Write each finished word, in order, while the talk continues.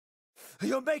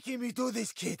You're making me do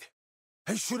this, kid.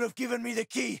 I should have given me the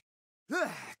key.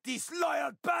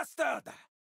 Disloyal bastard!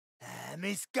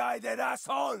 Misguided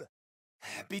asshole!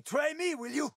 Betray me,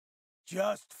 will you?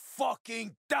 Just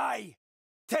fucking die!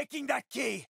 Taking that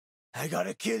key! I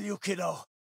gotta kill you, kiddo.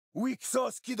 Weak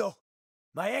sauce, kiddo.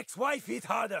 My ex-wife hit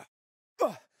harder.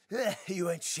 You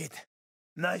ain't shit.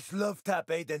 Nice love tap,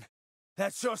 Aiden.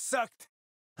 That sure sucked.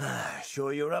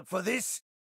 Sure you're up for this?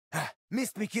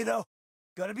 Missed me, kiddo.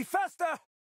 Gotta be faster.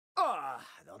 I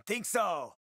don't think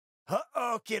so.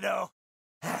 Uh-oh, kiddo.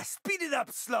 Speed it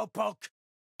up, slowpoke.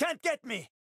 Can't get me.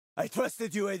 I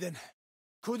trusted you, Aiden.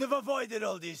 Could have avoided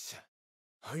all this.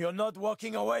 You're not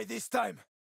walking away this time.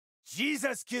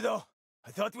 Jesus, kiddo.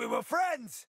 I thought we were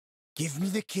friends. Give me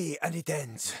the key and it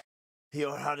ends.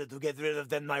 You're harder to get rid of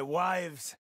than my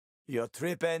wives. Your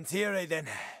trip ends here, Aiden.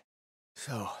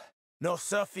 So, no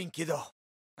surfing, kiddo.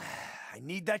 I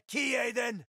need that key,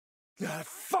 Aiden. That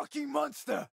fucking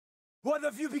monster. What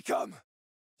have you become?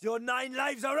 Your 9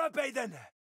 lives are up, Aiden.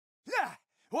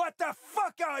 What the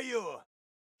fuck are you?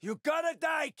 You gotta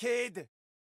die, kid.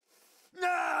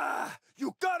 Nah!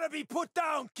 You gotta be put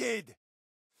down, kid.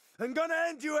 I'm gonna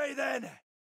end you, Aiden.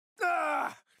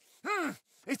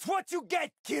 It's what you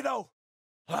get, kiddo.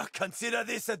 Consider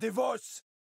this a divorce.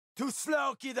 Too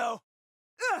slow, kiddo.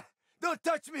 Don't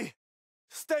touch me.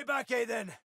 Stay back,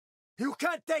 Aiden. You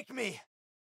can't take me.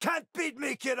 Can't beat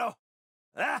me, kiddo.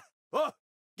 Oh,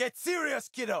 get serious,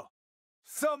 kiddo.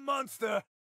 Some monster.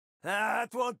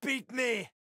 That won't beat me.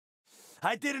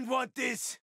 I didn't want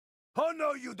this. Oh,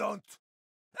 no, you don't.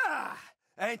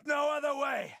 Ain't no other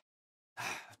way.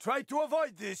 Try to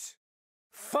avoid this.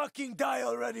 Fucking die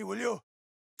already, will you?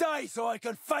 Die so I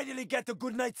can finally get a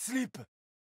good night's sleep.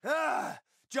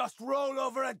 Just roll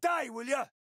over and die, will ya?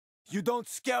 You don't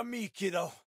scare me,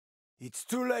 kiddo. It's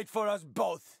too late for us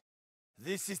both.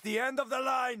 This is the end of the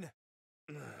line.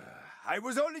 I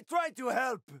was only trying to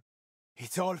help.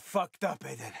 It's all fucked up,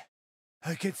 Aiden.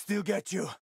 I can still get you.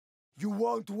 You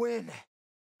won't win.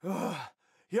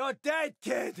 You're dead,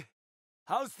 kid.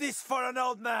 How's this for an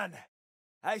old man?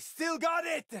 I still got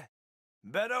it.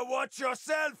 Better watch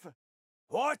yourself.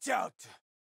 Watch out.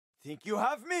 Think you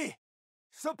have me?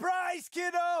 Surprise,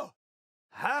 kiddo!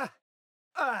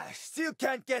 Still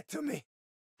can't get to me.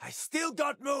 I still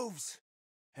got moves.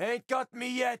 Ain't got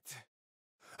me yet.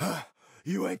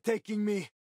 You ain't taking me.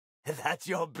 That's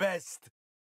your best.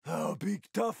 Oh, big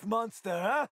tough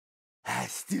monster, huh?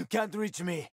 Still can't reach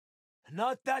me.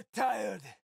 Not that tired.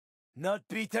 Not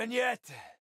beaten yet.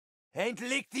 Ain't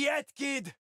licked yet,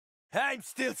 kid. I'm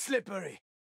still slippery.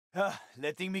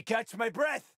 Letting me catch my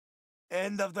breath.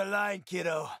 End of the line,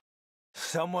 kiddo.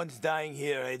 Someone's dying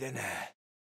here, Aiden.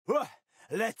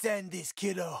 Let's end this,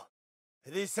 kiddo.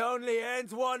 This only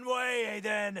ends one way,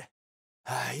 Aiden.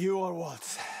 You or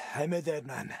Waltz. I'm a dead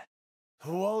man.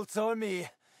 Waltz or me,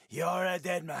 you're a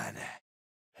dead man.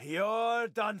 You're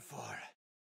done for.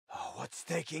 What's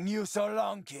taking you so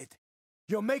long, kid?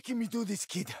 You're making me do this,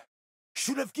 kid.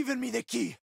 Should have given me the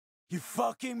key. You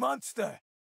fucking monster.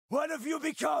 What have you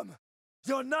become?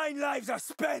 Your 9 lives are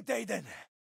spent, Aiden.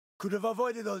 Could have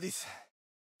avoided all this.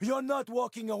 You're not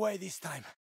walking away this time.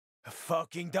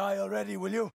 Fucking die already,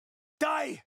 will you?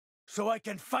 Die! So I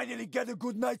can finally get a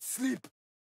good night's sleep.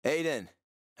 Aiden,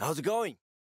 how's it going?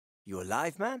 You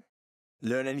alive, man?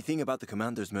 Learn anything about the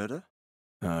commander's murder?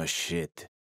 Oh, shit.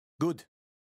 Good.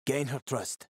 Gain her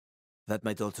trust. That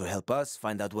might also help us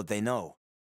find out what they know.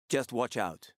 Just watch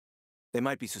out. They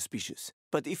might be suspicious.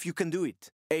 But if you can do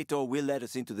it, Aitor will let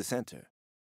us into the center.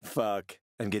 Fuck.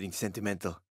 I'm getting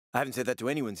sentimental. I haven't said that to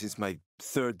anyone since my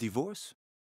 3rd divorce.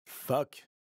 Fuck.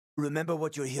 Remember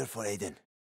what you're here for, Aiden.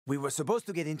 We were supposed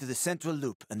to get into the central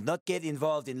loop and not get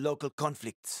involved in local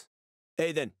conflicts.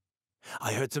 Aiden,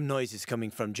 I heard some noises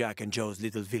coming from Jack and Joe's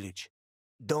little village.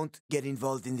 Don't get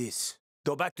involved in this.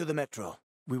 Go back to the metro.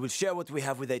 We will share what we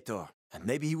have with Aitor, and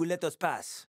maybe he will let us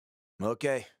pass.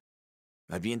 Okay.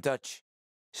 I'll be in touch.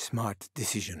 Smart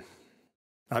decision.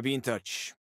 I'll be in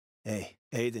touch. Hey,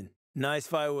 Aiden, nice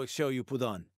fireworks show you put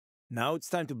on. Now it's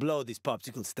time to blow this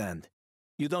popsicle stand.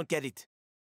 You don't get it.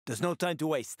 There's no time to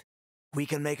waste. We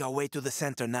can make our way to the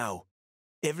center now.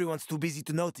 Everyone's too busy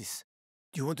to notice.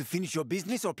 Do you want to finish your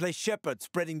business or play shepherd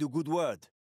spreading the good word?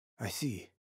 I see.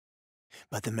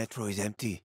 But the metro is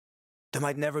empty. There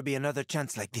might never be another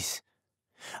chance like this.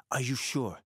 Are you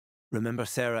sure? Remember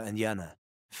Sarah and Yana.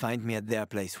 Find me at their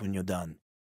place when you're done.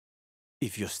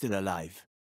 If you're still alive.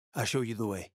 I'll show you the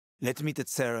way. Let's meet at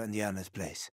Sarah and Yana's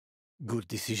place. Good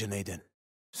decision, Aiden.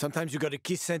 Sometimes you gotta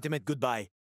kiss sentiment goodbye.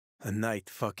 A night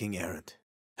fucking errand.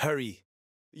 Hurry.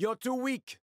 You're too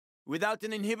weak. Without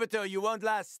an inhibitor, you won't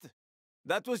last.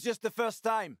 That was just the first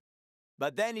time.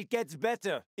 But then it gets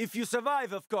better, if you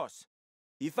survive, of course.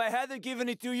 If I hadn't given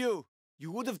it to you,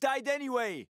 you would have died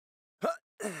anyway.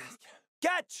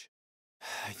 Catch!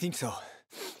 I think so.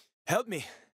 Help me.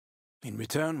 In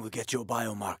return, we'll get your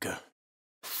biomarker.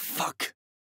 Fuck.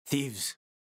 Thieves.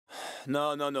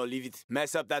 No, leave it.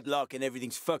 Mess up that lock and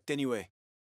everything's fucked anyway.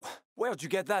 Where'd you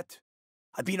get that?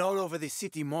 I've been all over this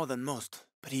city more than most,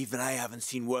 but even I haven't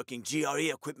seen working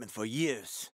GRE equipment for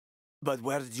years. But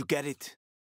where did you get it?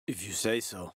 If you say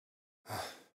so.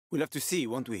 We'll have to see,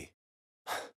 won't we?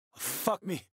 Fuck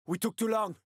me. We took too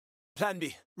long. Plan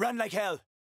B. Run like hell.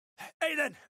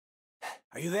 Aiden!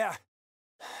 Are you there?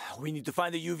 We need to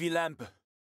find the UV lamp.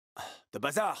 The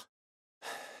bazaar.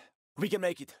 We can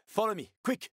make it. Follow me,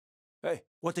 quick. Hey,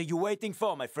 what are you waiting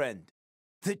for, my friend?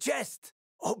 The chest!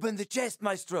 Open the chest,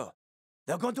 maestro.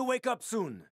 They're going to wake up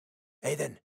soon.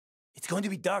 Aiden, it's going to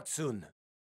be dark soon.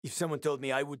 If someone told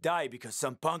me I would die because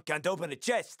some punk can't open a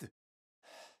chest.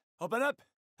 Open up.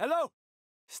 Hello?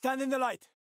 Stand in the light.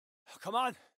 Come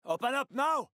on, open up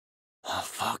now. Oh,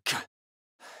 fuck.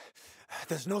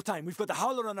 There's no time. We've got the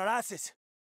howler on our asses.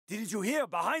 Didn't you hear?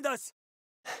 Behind us?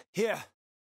 Here.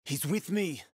 He's with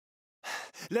me.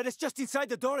 Let us just inside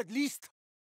the door at least.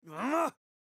 How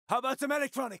about some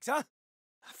electronics, huh?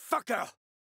 Fucker!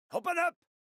 Open up!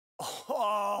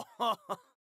 Oh,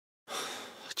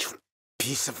 you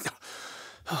piece of...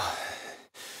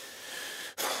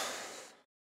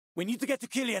 We need to get to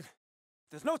Killian.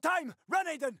 There's no time. Run,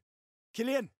 Aiden.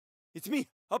 Killian, it's me.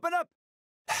 Open up.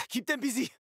 Keep them busy.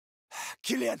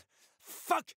 Killian.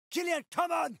 Fuck. Killian,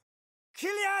 come on.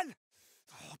 Killian!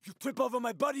 Oh, you trip over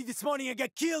my body this morning and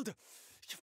get killed.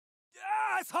 You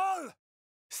asshole!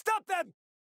 Stop them!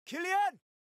 Killian!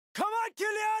 Come on,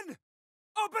 Killian!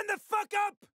 Open the fuck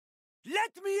up!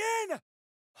 Let me in!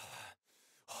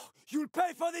 You'll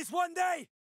pay for this one day!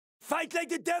 Fight like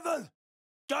the devil!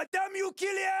 God damn you,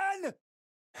 Killian!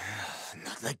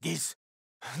 Not like this.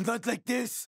 Not like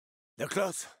this. They're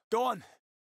close. Go on.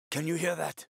 Can you hear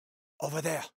that? Over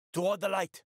there, toward the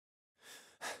light.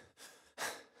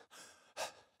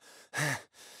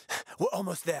 We're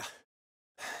almost there.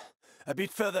 A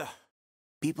bit further.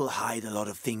 People hide a lot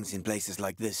of things in places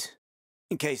like this,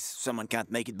 in case someone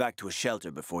can't make it back to a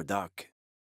shelter before dark.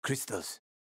 Crystals.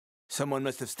 Someone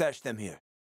must have stashed them here.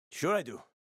 Sure I do.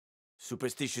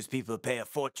 Superstitious people pay a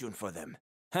fortune for them,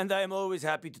 and I am always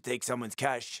happy to take someone's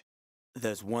cash.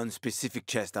 There's one specific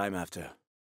chest I'm after.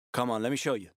 Come on, let me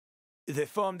show you. They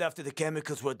formed after the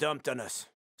chemicals were dumped on us.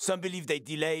 Some believe they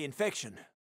delay infection.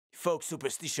 Folk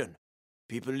superstition.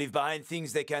 People leave behind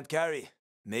things they can't carry.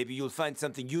 Maybe you'll find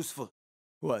something useful.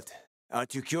 What?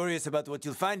 Aren't you curious about what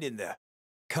you'll find in there?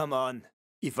 Come on.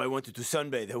 If I wanted to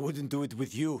sunbathe, I wouldn't do it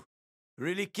with you.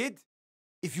 Really, kid?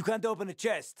 If you can't open a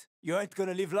chest, you aren't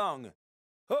gonna live long.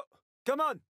 Oh, come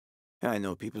on! I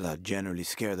know people are generally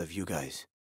scared of you guys.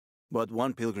 But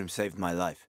one pilgrim saved my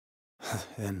life.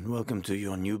 And welcome to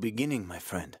your new beginning, my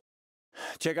friend.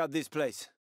 Check out this place.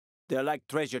 They're like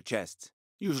treasure chests.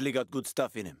 Usually got good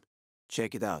stuff in them.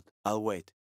 Check it out. I'll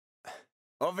wait.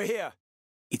 Over here!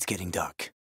 It's getting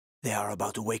dark. They are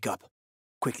about to wake up.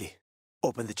 Quickly,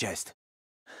 open the chest.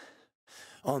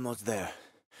 Almost there.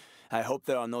 I hope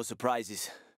there are no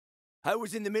surprises. I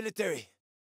was in the military.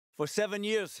 For 7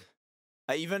 years.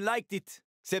 I even liked it,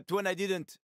 except when I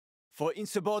didn't. For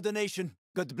insubordination,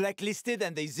 got blacklisted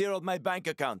and they zeroed my bank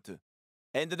account.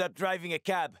 Ended up driving a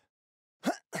cab.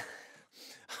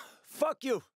 Fuck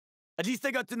you! At least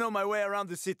I got to know my way around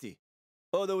the city.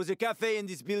 Oh, there was a cafe in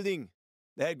this building.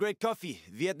 They had great coffee,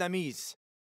 Vietnamese.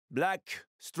 Black,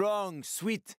 strong,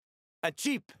 sweet, and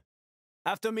cheap.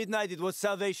 After midnight, it was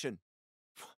salvation.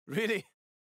 Really?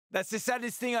 That's the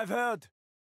saddest thing I've heard.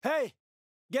 Hey,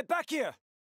 get back here!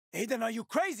 Aiden, are you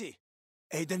crazy?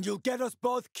 Aiden, you'll get us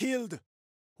both killed.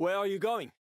 Where are you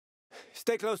going?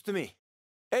 Stay close to me.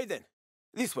 Aiden,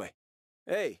 this way.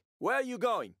 Hey, where are you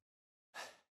going?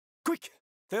 Quick!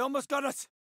 They almost got us!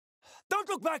 Don't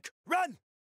look back! Run!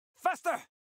 Faster!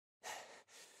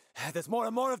 There's more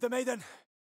and more of them, Aiden.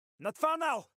 Not far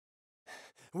now.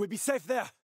 We'll be safe there.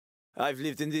 I've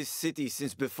lived in this city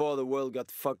since before the world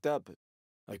got fucked up.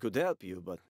 I could help you,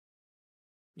 but...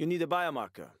 You need a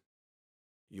biomarker.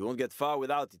 You won't get far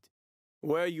without it.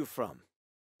 Where are you from?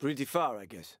 Pretty far, I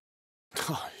guess.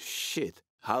 Oh, shit.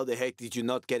 How the heck did you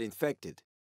not get infected?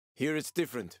 Here it's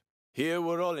different. Here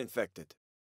we're all infected.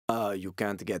 You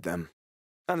can't get them.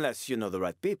 Unless you know the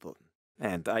right people.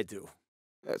 And I do.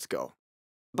 Let's go.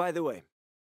 By the way,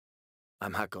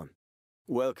 I'm Hakon.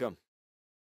 Welcome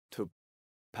to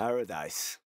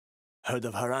paradise. Heard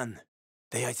of Haran?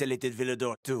 They isolated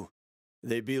Villador too.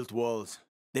 They built walls.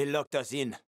 They locked us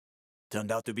in.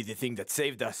 Turned out to be the thing that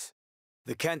saved us.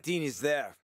 The canteen is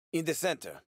there, in the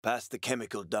center, past the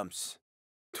chemical dumps.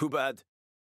 Too bad.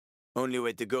 Only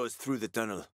way to go is through the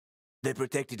tunnel. They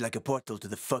protect it like a portal to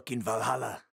the fucking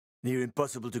Valhalla. Near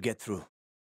impossible to get through.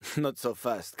 Not so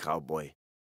fast, cowboy.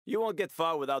 You won't get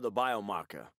far without a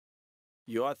biomarker.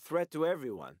 You are a threat to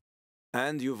everyone.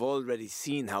 And you've already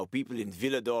seen how people in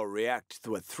Villador react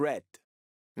to a threat.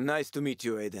 Nice to meet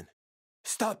you, Aiden.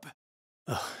 Stop!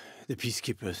 Oh, the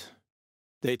peacekeepers.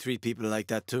 They treat people like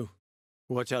that too.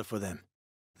 Watch out for them.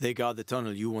 They guard the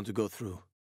tunnel you want to go through.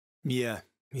 Yeah,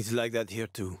 it's like that here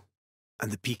too.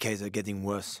 And the PKs are getting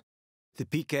worse. The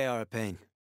PK are a pain.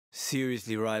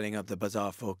 Seriously riling up the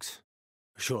bazaar folks.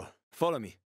 Sure, follow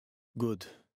me. Good.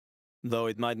 Though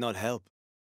it might not help.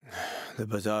 The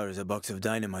bazaar is a box of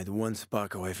dynamite one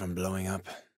spark away from blowing up.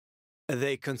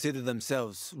 They consider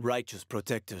themselves righteous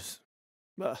protectors.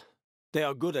 They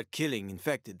are good at killing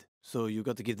infected, so you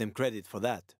got to give them credit for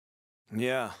that.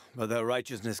 Yeah, but their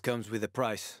righteousness comes with a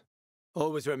price.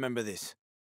 Always remember this.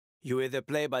 You either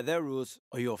play by their rules,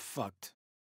 or you're fucked.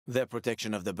 Their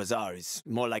protection of the bazaar is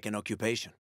more like an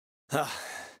occupation. Oh,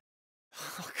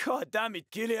 God damn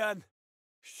it, Killian!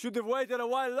 Should have waited a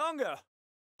while longer!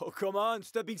 Oh, come on,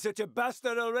 stop being such a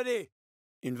bastard already!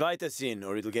 Invite us in,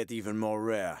 or it'll get even more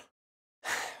rare.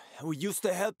 We used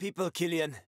to help people,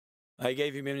 Killian. I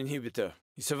gave him an inhibitor.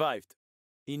 He survived.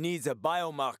 He needs a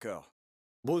biomarker.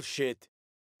 Bullshit.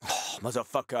 Oh,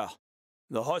 motherfucker.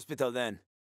 The hospital, then.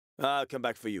 I'll come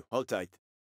back for you. Hold tight.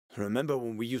 Remember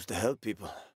when we used to help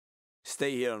people?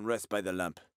 Stay here and rest by the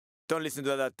lamp. Don't listen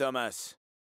to that dumbass.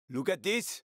 Look at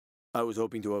this. I was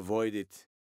hoping to avoid it.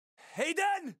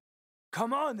 Hayden!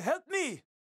 Come on, help me!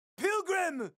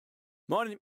 Pilgrim!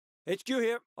 Morning. HQ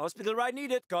here. Hospital ride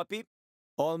needed. Copy.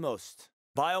 Almost.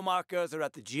 Biomarkers are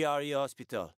at the GRE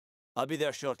hospital. I'll be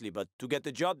there shortly, but to get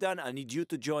the job done, I need you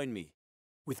to join me.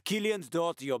 With Killian's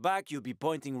door to your back, you'll be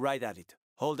pointing right at it.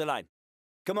 Hold the line.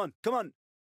 Come on, come on.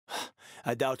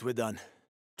 I doubt we're done.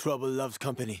 Trouble loves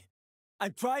company.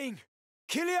 I'm trying.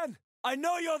 Killian, I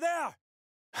know you're there.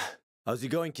 How's it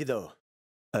going, kiddo?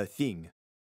 A thing.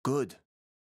 Good.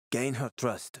 Gain her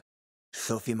trust.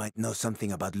 Sophie might know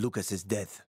something about Lucas's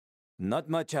death. Not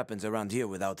much happens around here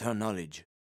without her knowledge.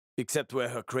 Except where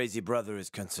her crazy brother is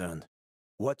concerned.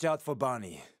 Watch out for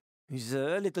Barney. He's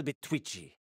a little bit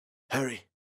twitchy. Hurry.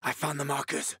 I found the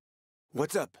markers.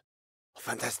 What's up? Oh,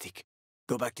 fantastic.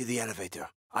 Go back to the elevator.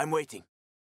 I'm waiting.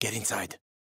 Get inside.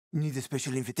 Need a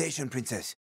special invitation,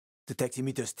 Princess. The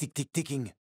taximeter's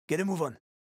ticking. Get a move on.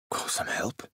 Call some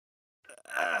help?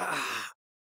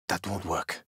 That won't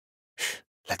work. Shh.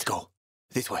 Let's go.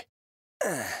 This way.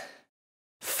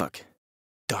 Fuck.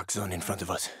 Dark zone in front of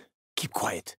us. Keep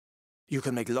quiet. You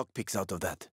can make lockpicks out of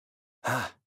that.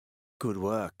 Ah, good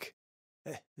work.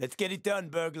 Let's get it done,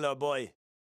 burglar boy.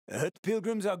 Hurt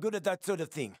pilgrims are good at that sort of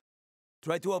thing.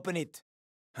 Try to open it.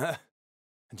 Huh?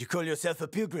 And you call yourself a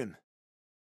pilgrim?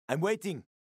 I'm waiting.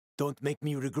 Don't make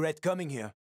me regret coming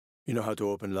here. You know how to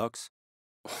open locks?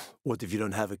 What if you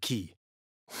don't have a key?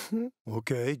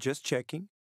 Okay, just checking.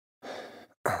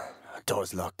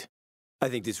 Door's locked. I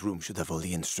think this room should have all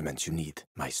the instruments you need,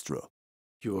 Maestro.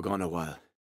 You were gone a while.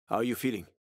 How are you feeling?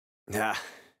 Ah,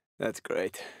 that's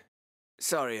great.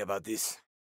 Sorry about this.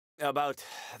 About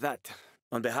that.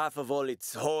 On behalf of all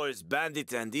its whores,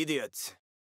 bandits, and idiots,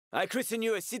 I christen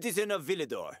you a citizen of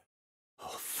Villador.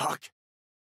 Oh, fuck.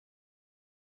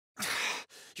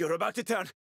 You're about to turn.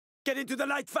 Get into the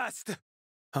light fast!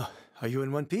 Are you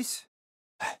in one piece?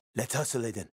 Let's hustle,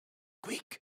 Aiden.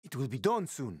 Quick, it will be dawn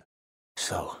soon.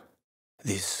 So,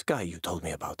 this guy you told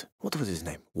me about, what was his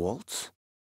name? Waltz?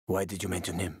 Why did you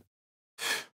mention him?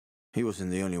 He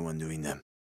wasn't the only one doing them.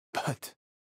 But,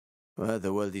 well,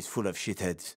 the world is full of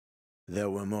shitheads. There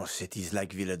were more cities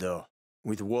like Villador,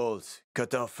 with walls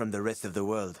cut off from the rest of the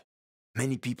world.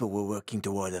 Many people were working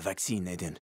toward a vaccine,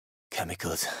 Aiden.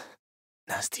 Chemicals.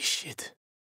 Nasty shit.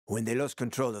 When they lost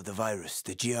control of the virus,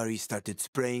 the GRE started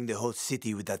spraying the whole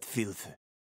city with that filth.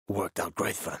 Worked out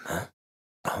great for them, huh?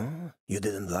 Oh, you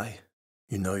didn't lie.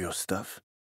 You know your stuff.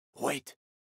 Wait.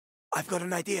 I've got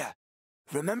an idea.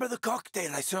 Remember the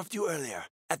cocktail I served you earlier,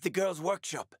 at the girls'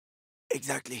 workshop?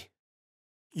 Exactly.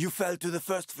 You fell to the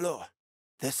first floor.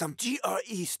 There's some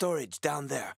GRE storage down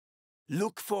there.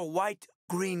 Look for white,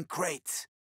 green crates.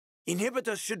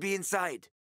 Inhibitors should be inside.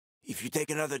 If you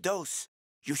take another dose,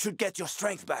 you should get your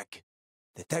strength back.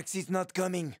 The taxi's not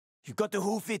coming. You've got to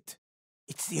hoof it.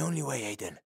 It's the only way,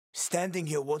 Aiden. Standing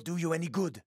here won't do you any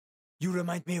good. You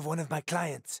remind me of one of my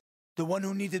clients. The one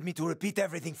who needed me to repeat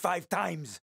everything 5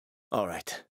 times. All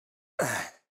right.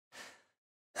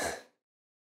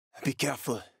 Be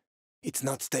careful. It's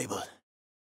not stable.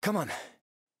 Come on.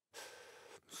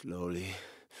 Slowly.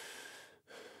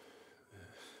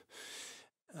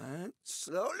 And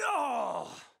slowly. Oh!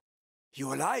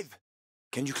 You alive?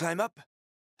 Can you climb up?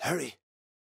 Hurry.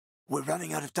 We're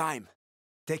running out of time.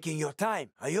 Taking your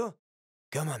time, are you?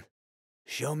 Come on.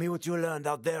 Show me what you learned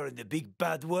out there in the big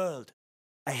bad world.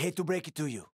 I hate to break it to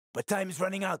you, but time is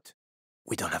running out.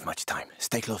 We don't have much time.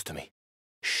 Stay close to me.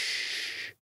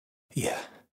 Shh. Yeah,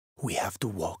 we have to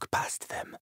walk past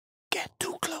them. Get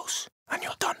too close, and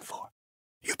you're done for.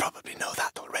 You probably know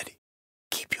that already.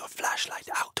 Keep your flashlight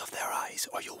out of their eyes,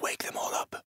 or you'll wake them all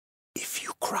up. If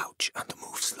you crouch and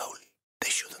move slowly, they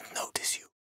shouldn't notice you.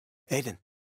 Aiden,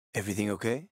 everything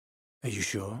okay? Are you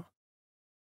sure?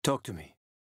 Talk to me.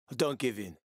 Don't give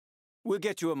in. We'll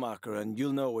get you a marker, and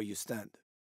you'll know where you stand.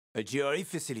 A GRE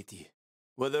facility.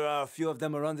 Well, there are a few of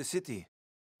them around the city.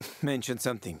 Mention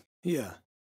something. Yeah.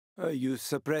 You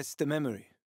suppressed the memory.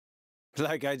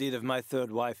 Like I did of my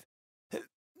third wife.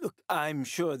 Look, I'm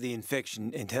sure the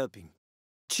infection ain't helping.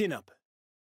 Chin up.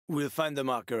 We'll find the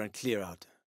marker and clear out.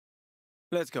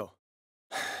 Let's go.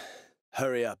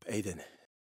 Hurry up, Aiden.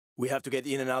 We have to get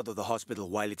in and out of the hospital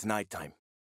while it's nighttime.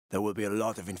 There will be a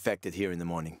lot of infected here in the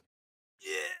morning.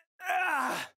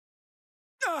 I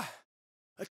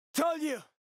told you!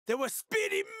 They were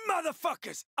speedy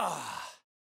motherfuckers!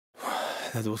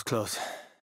 That was close.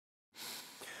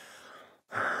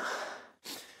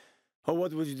 Oh,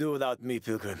 what would you do without me,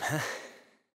 Pilgrim, huh?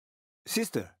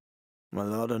 Sister? A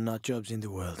lot of nut jobs in the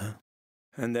world, huh?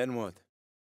 And then what?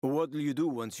 What will you do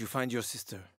once you find your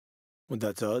sister? Well,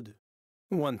 that's odd.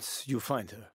 Once you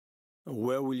find her,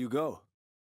 where will you go?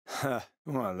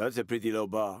 Well, that's a pretty low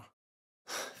bar.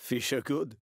 Fish are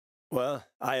good. Well,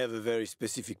 I have a very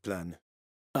specific plan.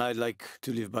 I'd like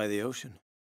to live by the ocean.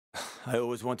 I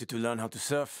always wanted to learn how to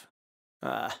surf.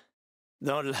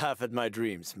 Don't laugh at my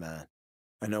dreams, man.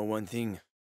 I know one thing.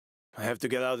 I have to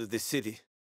get out of this city.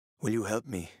 Will you help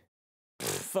me?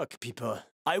 Fuck people.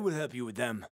 I will help you with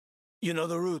them. You know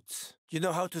the routes. You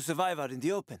know how to survive out in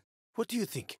the open. What do you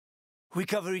think? We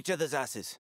cover each other's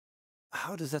asses.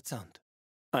 How does that sound?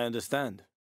 I understand.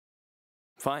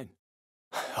 Fine.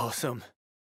 Awesome.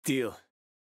 Deal.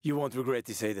 You won't regret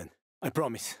this, Aiden. I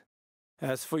promise.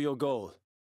 As for your goal,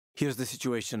 here's the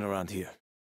situation around here.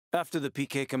 After the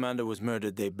PK commander was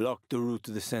murdered, they blocked the route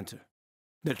to the center.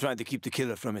 They're trying to keep the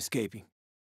killer from escaping.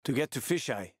 To get to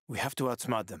Fisheye, we have to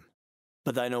outsmart them.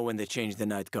 But I know when they change the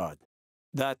night guard.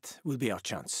 That will be our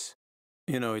chance.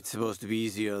 You know, it's supposed to be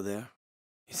easier there.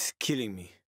 It's killing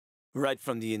me. Right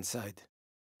from the inside.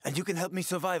 And you can help me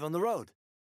survive on the road.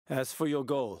 As for your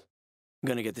goal, I'm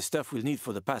gonna get the stuff we'll need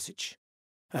for the passage.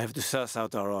 I have to suss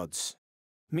out our odds.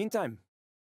 Meantime,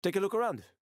 take a look around.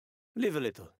 Live a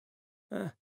little.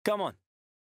 Come on.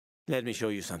 Let me show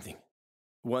you something.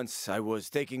 Once I was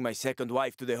taking my second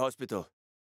wife to the hospital.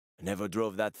 I never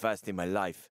drove that fast in my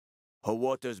life. Her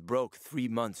waters broke 3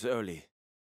 months early.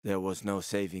 There was no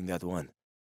saving that one.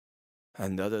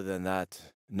 And other than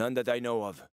that, none that I know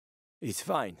of. It's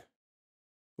fine.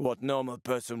 What normal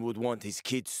person would want his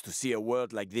kids to see a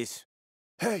world like this?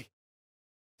 Hey!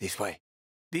 This way.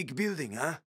 Big building,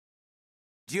 huh?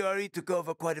 GRE took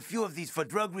over quite a few of these for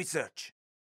drug research.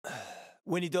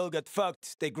 When it all got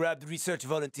fucked, they grabbed research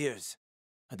volunteers.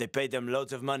 And they paid them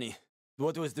loads of money.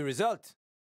 What was the result?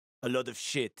 A lot of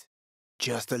shit.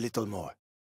 Just a little more.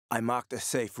 I marked a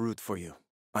safe route for you.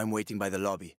 I'm waiting by the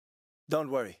lobby. Don't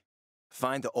worry.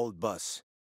 Find the old bus.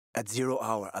 At 0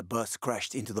 hour, a bus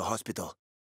crashed into the hospital.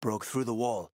 Broke through the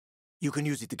wall. You can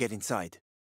use it to get inside.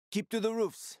 Keep to the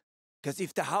roofs. 'Cause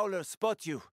if the howlers spot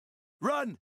you...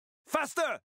 Run!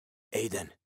 Faster!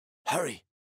 Aiden, hurry.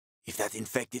 If that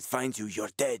infected finds you, you're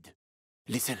dead.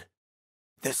 Listen,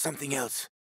 there's something else.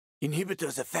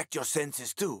 Inhibitors affect your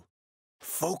senses too.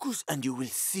 Focus and you will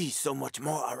see so much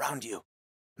more around you.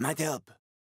 Might help.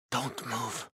 Don't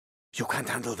move. You can't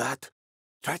handle that.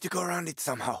 Try to go around it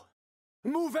somehow.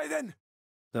 Move, Aiden!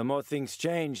 The more things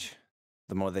change,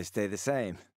 the more they stay the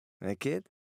same. Eh, kid?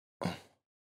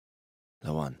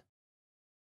 The one.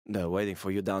 They're waiting for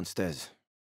you downstairs.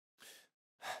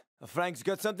 Frank's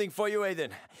got something for you,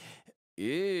 Aiden.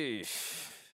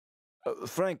 Eesh.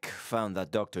 Frank found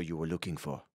that doctor you were looking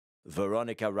for.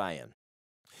 Veronica Ryan.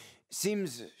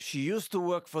 Seems she used to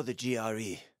work for the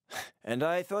GRE. And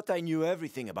I thought I knew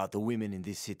everything about the women in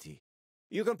this city.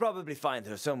 You can probably find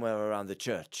her somewhere around the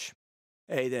church.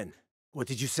 Aiden, what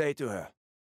did you say to her?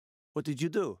 What did you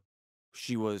do?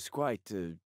 She was quite,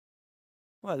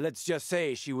 well, let's just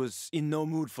say she was in no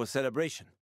mood for celebration.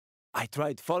 I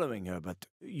tried following her, but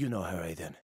you know her,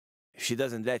 Aiden. If she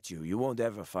doesn't let you, you won't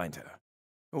ever find her.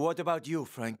 What about you,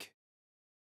 Frank?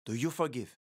 Do you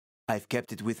forgive? I've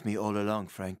kept it with me all along,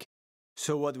 Frank.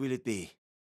 So what will it be?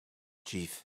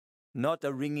 Chief. Not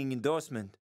a ringing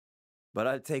endorsement, but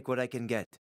I'll take what I can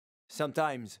get.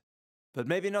 Sometimes, but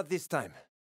maybe not this time.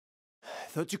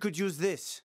 Thought you could use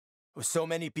this. So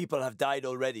many people have died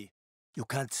already. You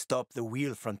can't stop the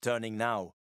wheel from turning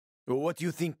now. What do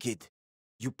you think, kid?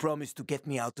 You promised to get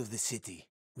me out of the city.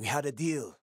 We had a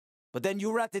deal. But then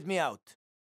you ratted me out.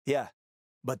 Yeah,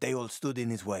 but they all stood in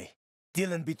his way.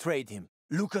 Dylan betrayed him.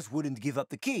 Lucas wouldn't give up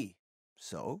the key.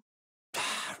 So?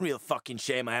 Real fucking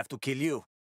shame I have to kill you.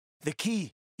 The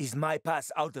key is my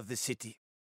pass out of the city.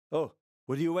 Oh,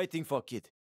 what are you waiting for, kid?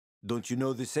 Don't you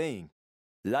know the saying?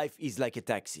 Life is like a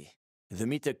taxi. The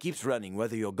meter keeps running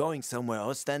whether you're going somewhere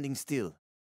or standing still.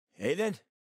 Aiden?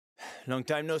 Long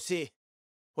time no see.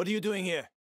 What are you doing here?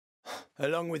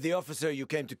 Along with the officer you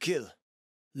came to kill.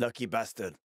 Lucky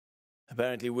bastard.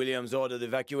 Apparently Williams ordered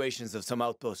evacuations of some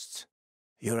outposts.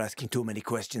 You're asking too many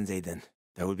questions, Aiden.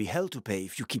 There will be hell to pay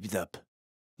if you keep it up.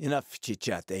 Enough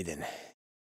chit-chat, Aiden.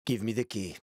 Give me the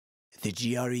key. The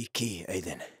GRE key,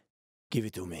 Aiden. Give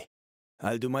it to me.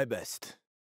 I'll do my best.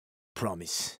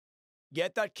 Promise.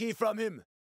 Get that key from him!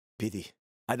 Pity.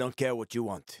 I don't care what you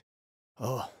want.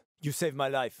 Oh, you saved my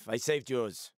life. I saved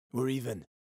yours. We're even.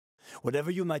 Whatever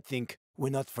you might think, we're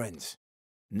not friends.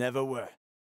 Never were.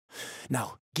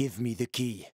 Now, give me the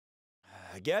key.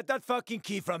 Get that fucking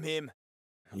key from him!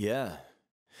 Yeah.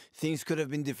 Things could have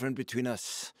been different between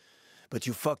us. But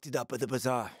you fucked it up at the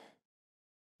bazaar.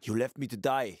 You left me to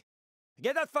die.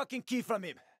 Get that fucking key from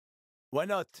him! Why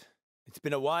not? It's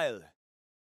been a while.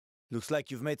 Looks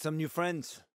like you've made some new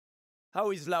friends.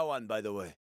 How is Lawan, by the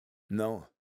way? No.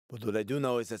 But what I do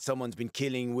know is that someone's been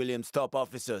killing William's top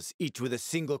officers, each with a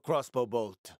single crossbow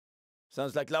bolt.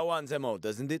 Sounds like Lawan's MO,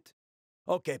 doesn't it?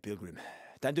 Okay, Pilgrim.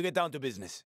 Time to get down to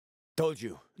business. Told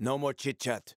you, no more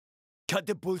chit-chat. Cut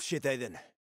the bullshit, Aiden.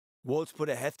 Waltz put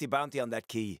a hefty bounty on that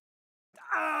key.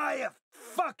 Ah,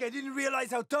 fuck, I didn't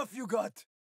realize how tough you got.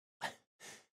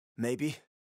 Maybe.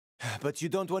 But you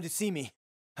don't want to see me.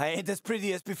 I ain't as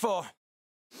pretty as before.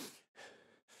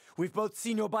 We've both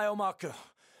seen your biomarker.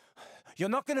 You're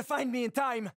not gonna find me in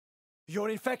time. Your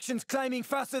infection's climbing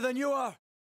faster than you are.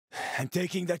 I'm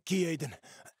taking that key, Aiden.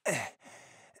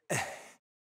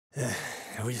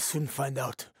 We'll soon find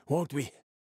out, won't we?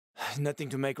 Nothing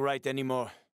to make right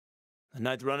anymore. The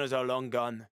Night Runners are long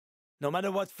gone. No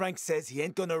matter what Frank says, he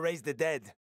ain't gonna raise the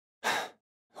dead.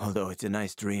 Although it's a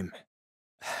nice dream.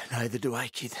 Neither do I,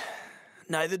 kid.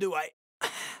 Neither do I.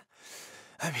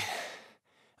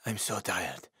 I'm so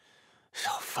tired. So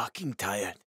fucking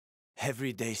tired.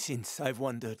 Every day since, I've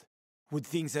wondered, would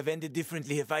things have ended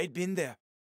differently if I'd been there?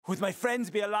 Would my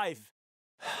friends be alive?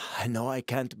 I know I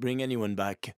can't bring anyone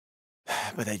back,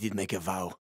 but I did make a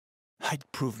vow.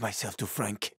 I'd prove myself to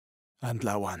Frank and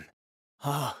Lawan.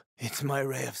 It's my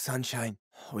ray of sunshine,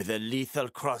 with a lethal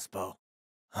crossbow.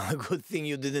 A good thing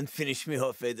you didn't finish me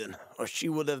off, Aiden, or she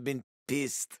would have been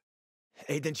pissed.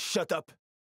 Aiden, shut up.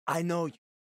 I know.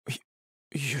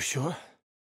 You sure?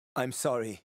 I'm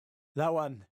sorry.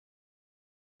 Lawan.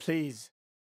 Please.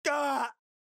 Ah!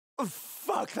 Oh,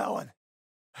 fuck, Lawan.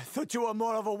 I thought you were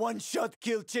more of a one-shot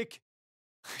kill chick.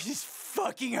 This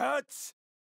fucking hurts.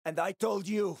 And I told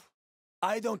you,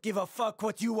 I don't give a fuck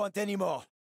what you want anymore.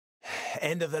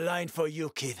 End of the line for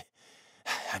you, kid.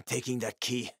 I'm taking that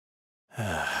key.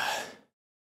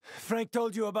 Frank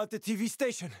told you about the TV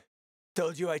station.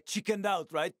 Told you I chickened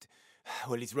out, right?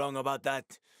 Well, he's wrong about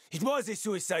that. It was a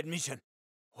suicide mission.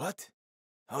 What?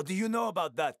 How do you know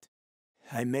about that?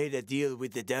 I made a deal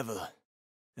with the devil,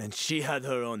 and she had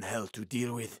her own hell to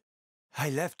deal with. I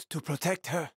left to protect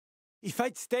her. If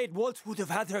I'd stayed, Walt would have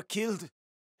had her killed.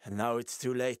 And now it's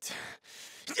too late.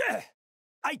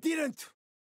 I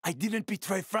didn't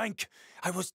betray Frank.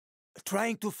 I was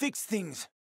trying to fix things.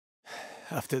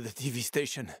 After the TV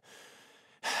station,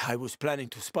 I was planning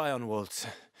to spy on Waltz.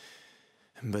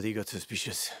 But he got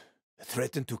suspicious.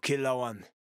 Threatened to kill Lawan.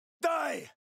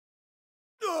 Die!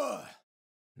 Ugh.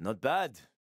 Not bad.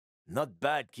 Not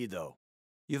bad, kiddo.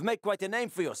 You've made quite a name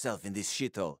for yourself in this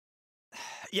shithole.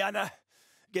 Yana,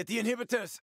 get the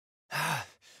inhibitors.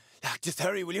 Just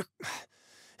hurry, will you?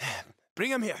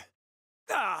 Bring him here.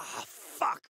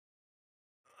 Fuck.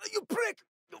 You prick!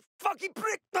 You fucking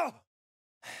prick! No!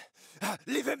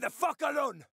 Leave him the fuck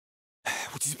alone!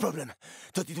 What's his problem?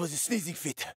 Thought it was a sneezing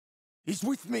fit. He's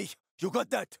with me. You got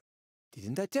that?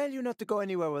 Didn't I tell you not to go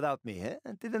anywhere without me, eh?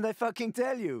 Didn't I fucking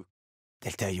tell you?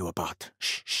 They'll tell you about.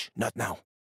 Shh, not now.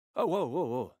 Oh,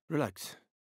 whoa. Relax.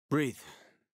 Breathe.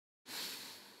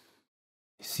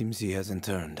 Seems he hasn't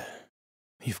turned.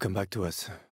 You've come back to us.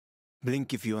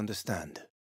 Blink if you understand.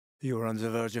 You were on the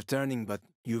verge of turning, but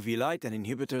UV light and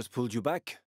inhibitors pulled you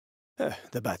back.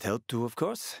 The bat helped too, of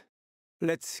course.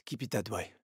 Let's keep it that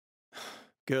way.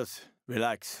 Girls,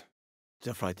 relax.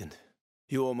 They're frightened.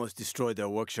 You almost destroyed their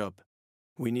workshop.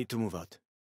 We need to move out.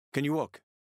 Can you walk?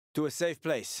 To a safe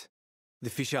place.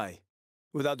 The fisheye.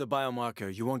 Without the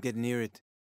biomarker, you won't get near it.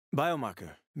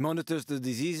 Biomarker monitors the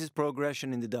disease's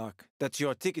progression in the dark. That's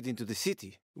your ticket into the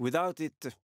city. Without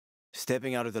it,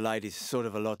 stepping out of the light is sort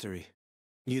of a lottery.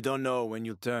 You don't know when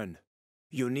you'll turn.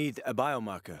 You need a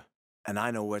biomarker, and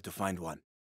I know where to find one.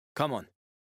 Come on.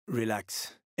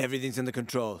 Relax. Everything's under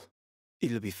control.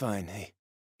 It'll be fine, hey?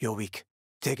 You're weak.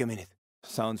 Take a minute.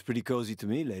 Sounds pretty cozy to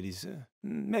me, ladies.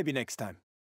 Maybe next time.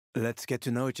 Let's get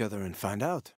to know each other and find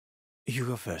out. You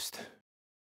go first.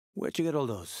 Where'd you get all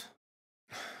those?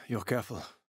 You're careful.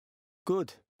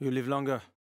 Good. You live longer.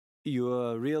 You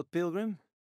a real pilgrim?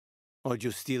 Or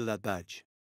you steal that badge?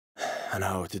 An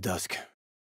hour to dusk.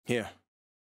 Here.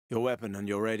 Your weapon and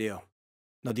your radio.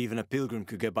 Not even a pilgrim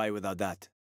could get by without that.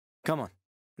 Come on.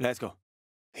 Let's go.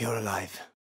 You're alive.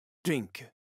 Drink.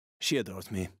 She adores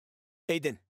me.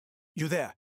 Aiden, you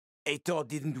there? Aitor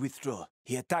didn't withdraw.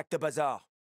 He attacked the bazaar.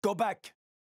 Go back.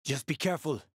 Just be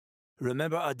careful.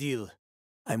 Remember our deal.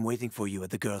 I'm waiting for you at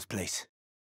the girl's place.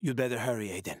 You'd better hurry,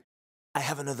 Aiden. I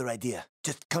have another idea.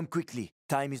 Just come quickly.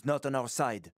 Time is not on our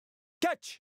side.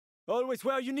 Catch! Always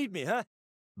where you need me, huh?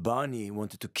 Barney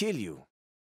wanted to kill you.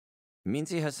 Means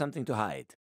he has something to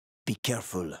hide. Be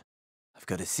careful. I've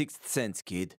got a sixth sense,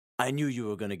 kid. I knew you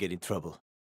were gonna get in trouble.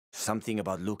 Something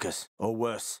about Lucas, or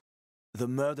worse. The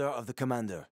murder of the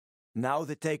commander. Now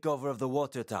the takeover of the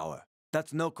water tower.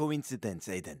 That's no coincidence,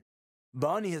 Aiden.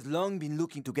 Barney has long been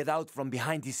looking to get out from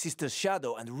behind his sister's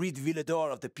shadow and rid Villador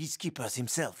of the peacekeepers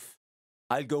himself.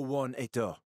 I'll go warn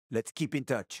Aitor. Let's keep in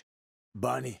touch.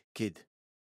 Barney, kid.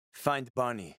 Find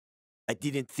Barney. I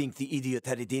didn't think the idiot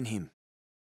had it in him.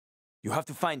 You have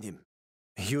to find him.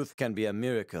 Youth can be a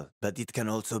miracle, but it can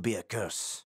also be a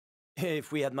curse.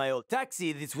 If we had my old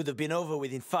taxi, this would have been over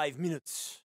within 5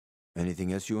 minutes.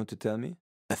 Anything else you want to tell me?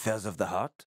 Affairs of the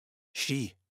heart?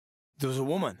 She. There's a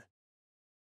woman.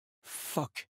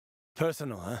 Fuck.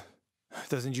 Personal, huh?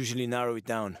 Doesn't usually narrow it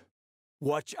down.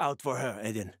 Watch out for her,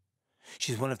 Aiden.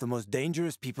 She's one of the most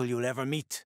dangerous people you'll ever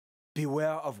meet.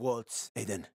 Beware of Waltz,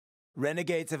 Aiden.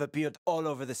 Renegades have appeared all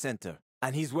over the center,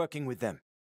 and he's working with them.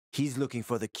 He's looking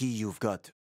for the key you've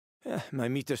got. My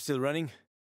meter's still running,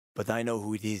 but I know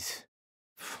who it is.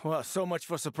 Well, so much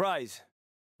for surprise.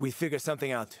 We figured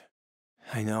something out.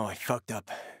 I know, I fucked up.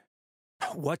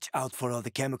 Watch out for all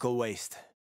the chemical waste.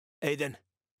 Aiden,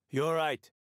 you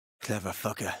alright? Clever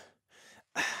fucker.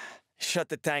 Shut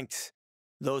the tanks.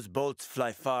 Those bolts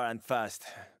fly far and fast.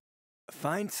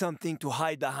 Find something to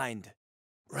hide behind.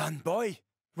 Run, boy!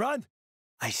 Run!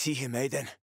 I see him, Aiden.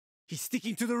 He's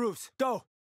sticking to the roofs. Go!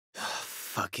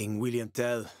 Fucking William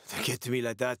Tell. Don't get to me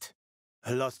like that.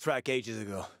 I lost track ages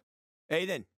ago.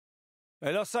 Aiden,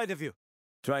 I lost sight of you.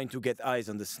 Trying to get eyes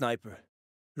on the sniper.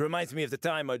 Reminds me of the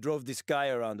time I drove this guy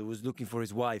around who was looking for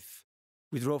his wife.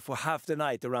 We drove for half the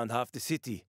night around half the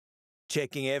city.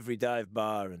 Checking every dive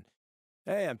bar and...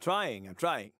 Hey, I'm trying.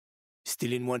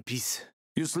 Still in one piece.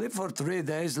 You sleep for 3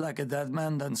 days like a dead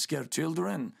man, then scare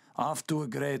children? Off to a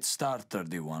great start,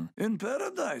 31. In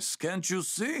paradise, can't you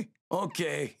see?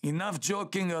 Okay, enough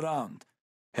joking around.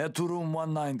 Head to room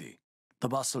 190. The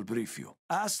boss will brief you.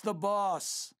 Ask the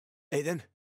boss. Aiden,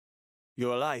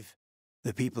 you're alive.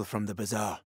 The people from the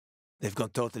bazaar. They've gone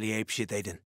totally apeshit,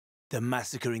 Aiden. They're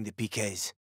massacring the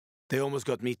PKs. They almost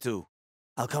got me too.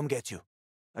 I'll come get you.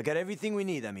 I got everything we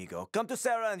need, amigo. Come to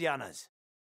Sarah and Yana's.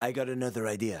 I got another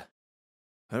idea.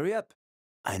 Hurry up.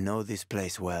 I know this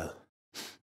place well.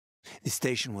 The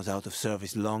station was out of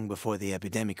service long before the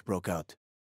epidemic broke out.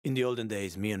 In the olden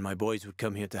days, me and my boys would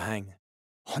come here to hang.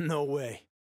 Oh, no way.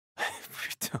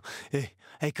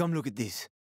 Hey, come look at this.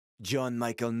 John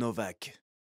Michael Novak.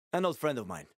 An old friend of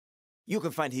mine. You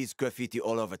can find his graffiti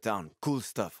all over town. Cool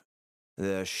stuff.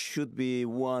 There should be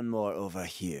one more over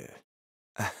here.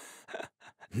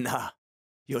 Nah,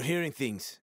 you're hearing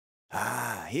things.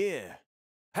 Ah, here.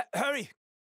 Hurry!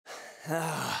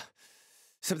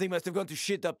 Something must have gone to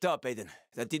shit up top, Aiden.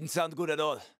 That didn't sound good at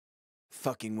all.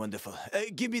 Fucking wonderful.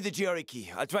 Give me the GRE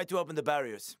key. I'll try to open the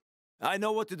barriers. I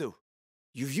know what to do.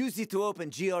 You've used it to open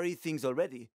GRE things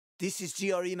already. This is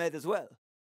GRE made as well.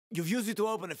 You've used it to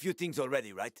open a few things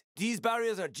already, right? These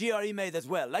barriers are GRE made as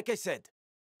well, like I said.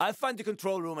 I'll find the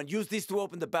control room and use this to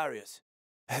open the barriers.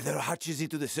 There are hatches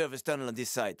into the service tunnel on this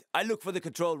side. I look for the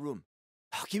control room.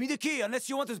 Give me the key, unless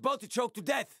you want us both to choke to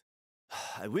death.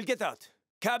 I will get out.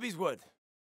 Cabby's word.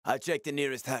 I'll check the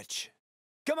nearest hatch.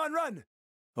 Come on, run!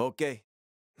 Okay.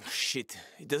 Shit,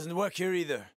 it doesn't work here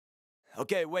either.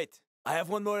 Okay, wait. I have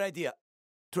one more idea.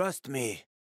 Trust me.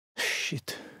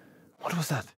 Shit. What was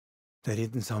that? That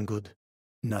didn't sound good.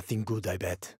 Nothing good, I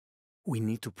bet. We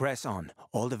need to press on.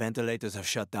 All the ventilators have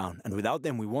shut down, and without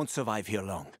them we won't survive here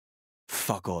long.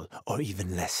 Fuck all, or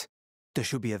even less. There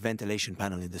should be a ventilation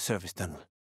panel in the service tunnel.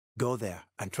 Go there,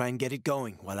 and try and get it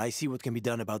going, while I see what can be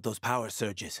done about those power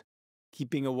surges.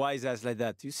 Keeping a wise ass like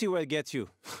that, you see where it gets you,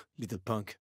 little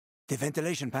punk. The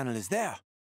ventilation panel is there.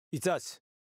 It's us.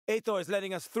 Aethor is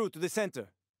letting us through to the center.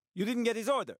 You didn't get his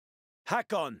order.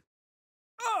 Hakon!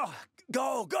 Oh,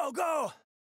 go, go, go!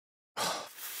 Oh,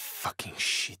 fucking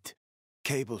shit.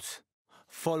 Cables.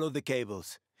 Follow the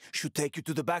cables. Should take you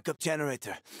to the backup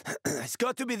generator. It's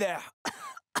got to be there.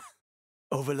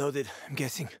 Overloaded, I'm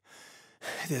guessing.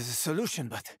 There's a solution,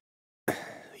 but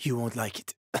you won't like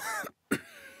it.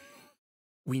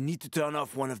 We need to turn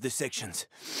off one of the sections.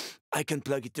 I can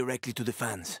plug it directly to the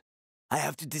fans. I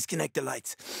have to disconnect the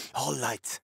lights. All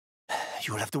lights.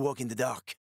 You will have to walk in the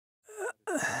dark.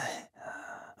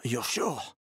 You're sure?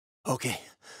 Okay.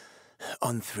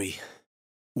 On 3.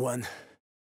 1,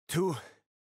 2.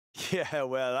 Yeah,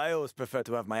 well, I always prefer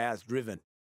to have my ass driven.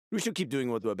 We should keep doing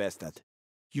what we're best at.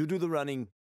 You do the running,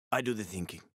 I do the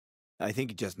thinking. I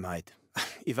think it just might.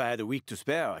 If I had a week to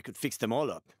spare, I could fix them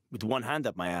all up, with one hand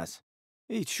up my ass.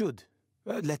 It should.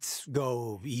 Let's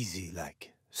go easy,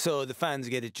 like. So the fans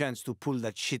get a chance to pull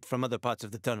that shit from other parts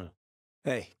of the tunnel.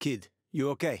 Hey, kid, you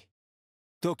okay?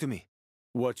 Talk to me.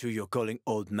 What you're calling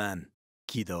old man,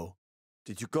 kiddo.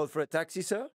 Did you call for a taxi,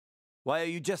 sir? Why are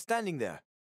you just standing there?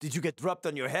 Did you get dropped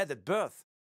on your head at birth?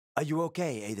 Are you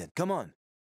okay, Aiden? Come on.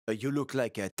 You look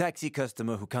like a taxi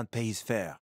customer who can't pay his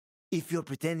fare. If you're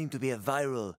pretending to be a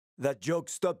viral, that joke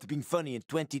stopped being funny in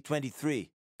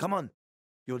 2023. Come on.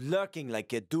 You're lurking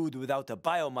like a dude without a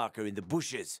biomarker in the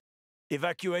bushes.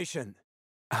 Evacuation.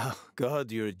 Oh,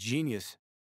 God, you're a genius.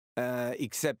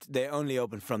 Except they only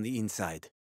open from the inside.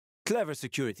 Clever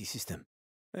security system.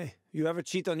 Hey, you ever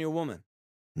cheat on your woman?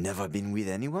 Never been with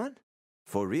anyone?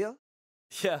 For real?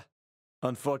 Yeah,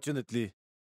 unfortunately.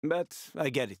 But I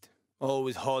get it.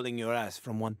 Always hauling your ass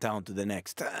from one town to the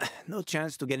next. No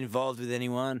chance to get involved with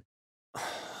anyone.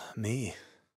 Me?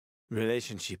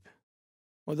 Relationship.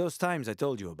 Well, those times I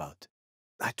told you about.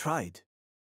 I tried.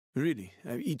 Really,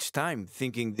 each time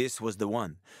thinking this was the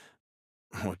one.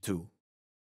 Or 2.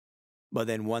 But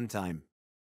then one time,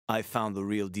 I found the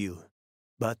real deal.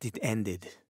 But it ended.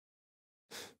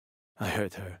 I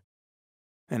hurt her.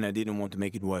 And I didn't want to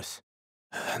make it worse.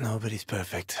 Nobody's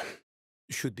perfect.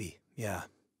 Should be, yeah.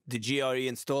 The GRE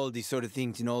installed these sort of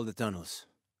things in all the tunnels.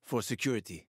 For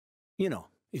security. You know,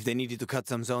 if they needed to cut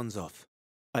some zones off.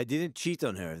 I didn't cheat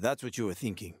on her, that's what you were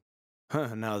thinking.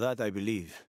 Huh, now that I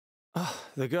believe. Ah,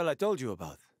 the girl I told you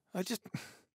about.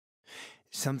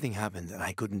 Something happened and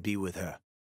I couldn't be with her.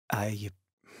 I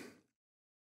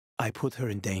put her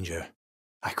in danger.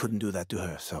 I couldn't do that to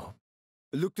her, so...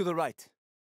 Look to the right.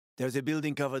 There's a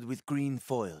building covered with green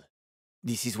foil.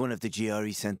 This is one of the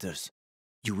GRE centers.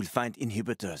 You will find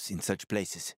inhibitors in such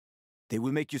places. They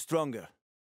will make you stronger.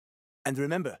 And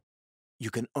remember, you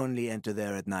can only enter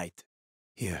there at night.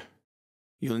 Here,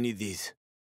 you'll need these.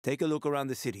 Take a look around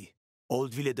the city.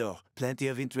 Old Villedor, plenty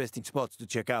of interesting spots to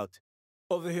check out.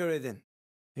 Over here, Eden.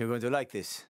 You're going to like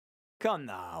this. Come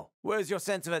now, where's your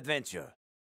sense of adventure?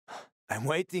 I'm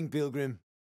waiting, Pilgrim.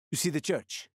 You see the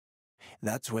church?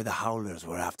 That's where the Howlers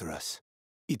were after us.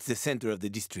 It's the center of the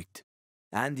district.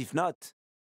 And if not,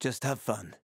 just have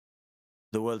fun.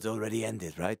 The world's already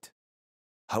ended, right?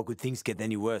 How could things get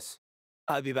any worse?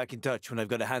 I'll be back in touch when I've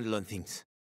got a handle on things.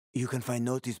 You can find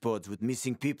notice boards with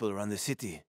missing people around the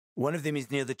city. One of them is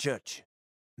near the church.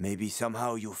 Maybe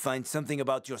somehow you'll find something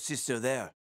about your sister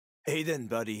there. Aiden,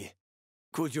 buddy.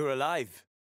 Good you're alive.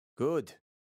 Good.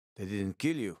 They didn't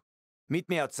kill you. Meet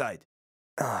me outside.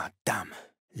 Ah, damn.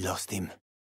 Lost him.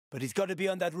 But he's got to be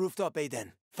on that rooftop,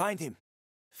 Aiden. Find him.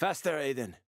 Faster,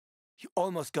 Aiden. You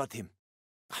almost got him.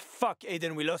 Fuck,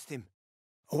 Aiden, we lost him.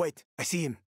 Oh, wait, I see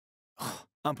him. Oh,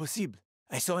 impossible.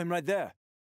 I saw him right there.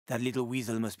 That little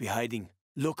weasel must be hiding.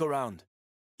 Look around.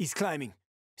 He's climbing.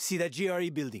 See that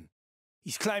GRE building?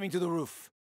 He's climbing to the roof.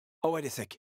 Oh, wait a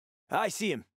sec. I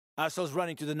see him. Asshole's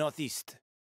running to the northeast.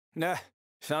 Nah,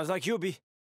 sounds like you be.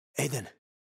 Aiden.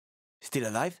 Still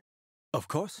alive? Of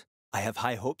course. I have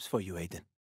high hopes for you, Aiden.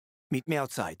 Meet me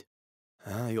outside.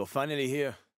 Ah, you're finally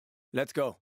here. Let's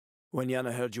go. When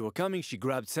Yana heard you were coming, she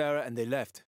grabbed Sarah and they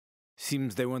left.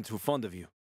 Seems they weren't too fond of you.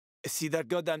 See that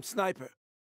goddamn sniper?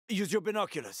 Use your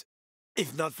binoculars.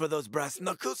 If not for those brass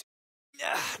knuckles...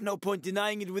 no point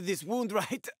denying it with this wound,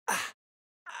 right?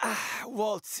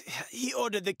 Waltz, he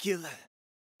ordered the kill.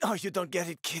 Oh, you don't get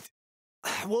it, kid.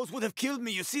 Waltz would have killed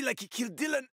me, you see, like he killed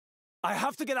Dylan. I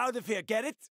have to get out of here, get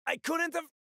it? I couldn't have...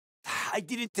 I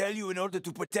didn't tell you in order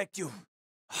to protect you.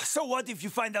 So what if you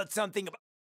find out something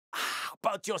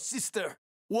about your sister?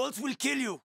 Waltz will kill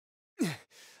you.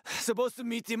 Supposed to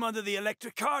meet him under the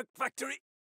electric car factory.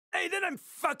 Hey, then I'm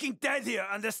fucking dead here,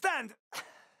 understand?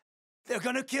 They're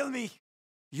gonna kill me.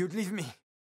 You'd leave me.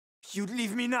 You'd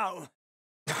leave me now.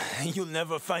 You'll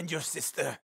never find your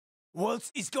sister.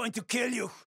 Waltz is going to kill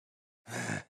you.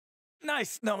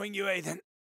 Nice knowing you, Aiden.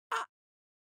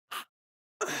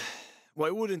 Why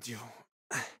wouldn't you?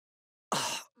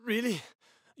 Really?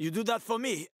 You do that for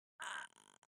me?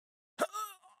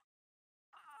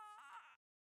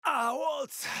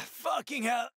 Waltz! Fucking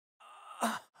hell!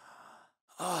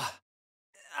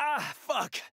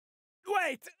 Fuck!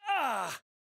 Wait!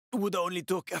 It would only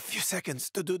took a few seconds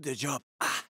to do the job.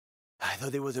 I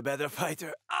thought he was a better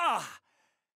fighter.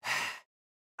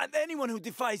 And anyone who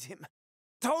defies him,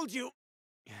 told you.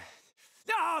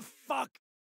 Fuck!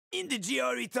 In the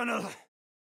GRE tunnel.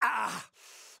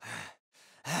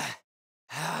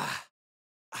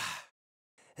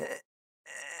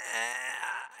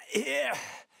 Here.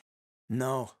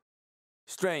 No.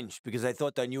 Strange, because I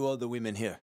thought I knew all the women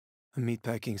here. A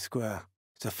meatpacking square.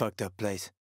 It's a fucked up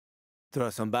place. There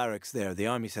are some barracks there the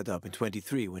army set up in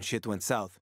 23 when shit went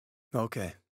south.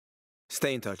 Okay.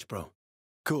 Stay in touch, bro.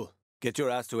 Cool. Get your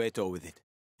ass to Ato with it.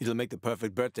 It'll make the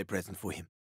perfect birthday present for him.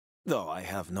 Though I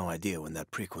have no idea when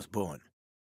that prick was born.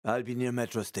 I'll be near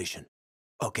Metro Station.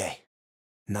 Okay.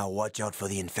 Now watch out for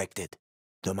the infected.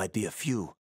 There might be a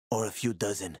few, or a few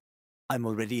dozen. I'm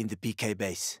already in the PK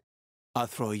base. I'll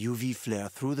throw a UV flare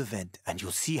through the vent, and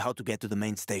you'll see how to get to the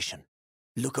main station.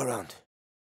 Look around.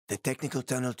 The technical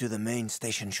tunnel to the main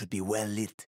station should be well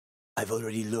lit. I've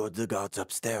already lured the guards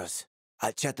upstairs.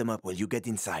 I'll chat them up while you get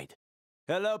inside.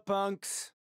 Hello,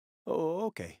 punks. Oh,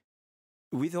 okay.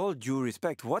 With all due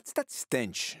respect, what's that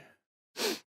stench?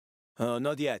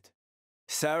 Not yet.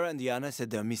 Sarah and Diana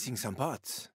said they're missing some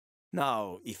parts.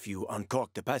 Now, if you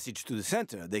uncork the passage to the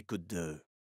center, they could,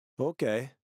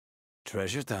 Okay.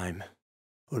 Treasure time.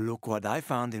 Look what I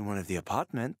found in one of the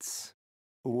apartments.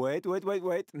 Wait.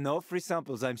 No free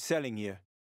samples I'm selling here.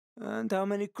 And how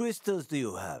many crystals do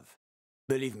you have?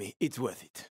 Believe me, it's worth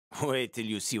it. Wait till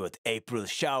you see what April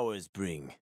showers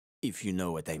bring, if you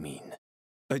know what I mean.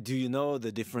 Do you know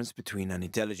the difference between an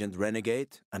intelligent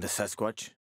renegade and a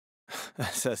Sasquatch? A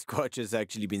Sasquatch has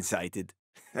actually been sighted.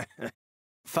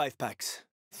 5 packs.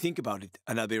 Think about it,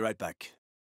 and I'll be right back.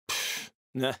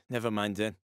 Nah, never mind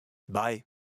then. Bye.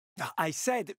 I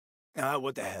said...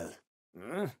 what the hell?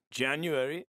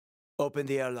 January? Open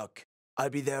the airlock. I'll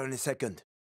be there in a second.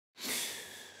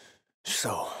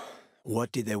 So,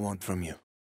 what did they want from you?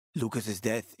 Lucas's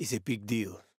death is a big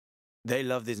deal. They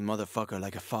love this motherfucker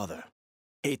like a father.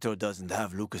 Ator doesn't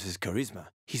have Lucas's charisma.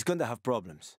 He's gonna have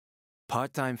problems.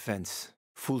 Part-time fence,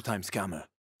 full-time scammer,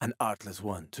 an artless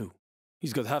one, too.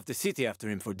 He's got half the city after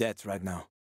him for debt right now.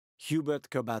 Hubert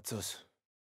Kerbatzos,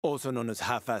 also known as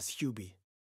Half-Ass Hubie.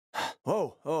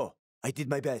 Oh, I did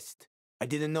my best. I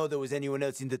didn't know there was anyone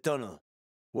else in the tunnel.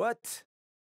 What?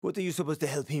 What are you supposed to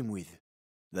help him with?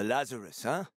 The Lazarus,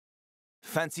 huh?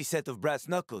 Fancy set of brass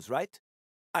knuckles, right?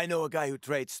 I know a guy who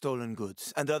trades stolen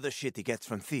goods and other shit he gets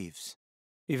from thieves.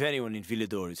 If anyone in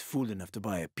Villador is fool enough to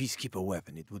buy a peacekeeper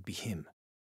weapon, it would be him.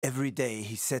 Every day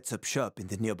he sets up shop in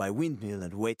the nearby windmill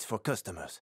and waits for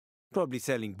customers. Probably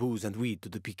selling booze and weed to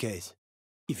the PKs.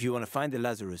 If you want to find the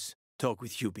Lazarus, talk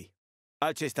with Hubie.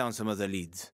 I'll chase down some other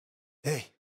leads. Hey,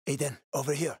 Aiden,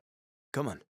 over here. Come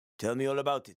on, tell me all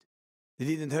about it. They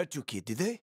didn't hurt you, kid, did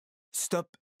they?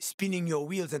 Stop spinning your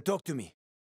wheels and talk to me.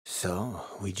 So,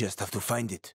 we just have to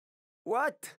find it.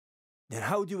 What? Then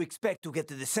how do you expect to get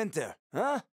to the center,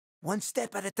 huh? One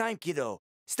step at a time, kiddo.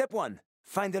 Step 1,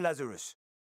 find the Lazarus.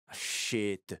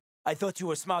 Shit, I thought you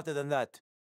were smarter than that.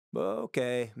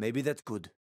 Okay, maybe that's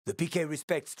good. The PK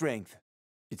respects strength.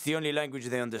 It's the only language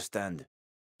they understand.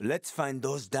 Let's find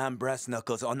those damn brass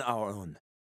knuckles on our own.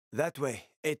 That way,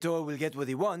 Ator will get what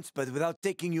he wants, but without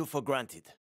taking you for granted.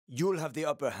 You'll have the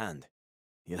upper hand.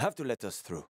 You'll have to let us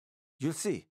through. You'll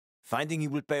see. Finding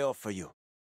him will pay off for you.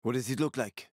 What does it look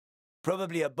like?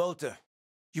 Probably a bolter.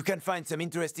 You can find some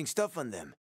interesting stuff on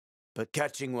them. But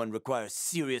catching one requires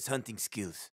serious hunting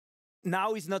skills.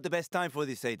 Now is not the best time for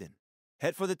this, Aiden.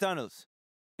 Head for the tunnels.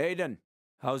 Aiden,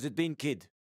 how's it been, kid?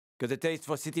 Got a taste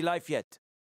for city life yet?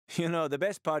 You know, the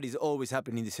best parties always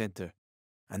happen in the center.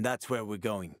 And that's where we're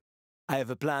going. I have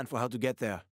a plan for how to get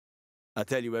there. I'll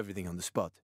tell you everything on the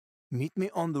spot. Meet me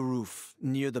on the roof,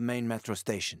 near the main metro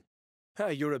station.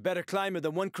 You're a better climber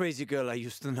than one crazy girl I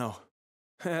used to know.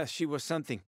 She was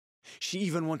something. She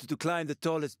even wanted to climb the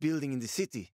tallest building in the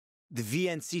city, the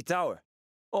VNC Tower.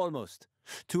 Almost.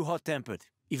 Too hot-tempered,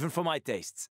 even for my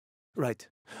tastes. Right.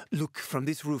 Look, from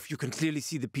this roof you can clearly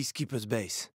see the Peacekeepers'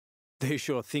 base. They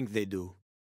sure think they do.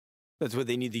 That's what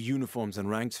they need the uniforms and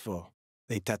ranks for.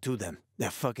 They tattoo them. They're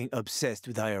fucking obsessed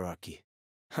with hierarchy.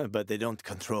 But they don't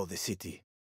control the city.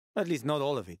 At least not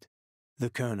all of it. The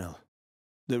Colonel.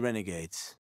 The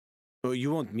Renegades. Oh,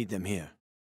 you won't meet them here.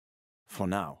 For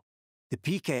now. The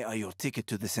PK are your ticket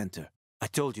to the center. I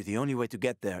told you the only way to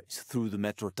get there is through the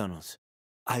metro tunnels.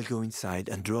 I'll go inside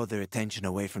and draw their attention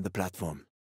away from the platform.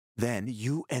 Then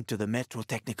you enter the metro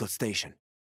technical station.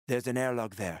 There's an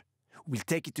airlock there. We'll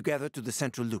take it together to the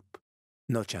central loop.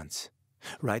 No chance.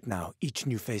 Right now, each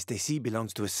new face they see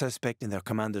belongs to a suspect in their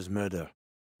commander's murder.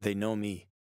 They know me.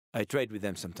 I trade with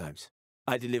them sometimes.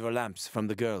 I deliver lamps from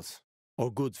the girls,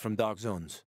 or goods from dark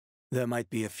zones. There might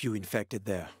be a few infected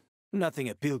there. Nothing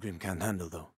a pilgrim can't handle,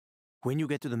 though. When you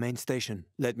get to the main station,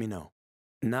 let me know.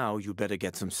 Now you better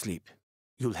get some sleep.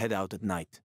 You'll head out at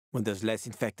night, when there's less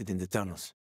infected in the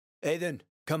tunnels. Aiden,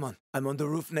 come on. I'm on the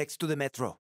roof next to the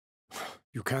metro.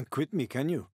 You can't quit me, can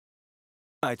you?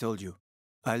 I told you.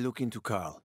 I'll look into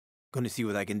Carl. Gonna see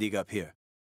what I can dig up here.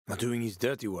 Not doing his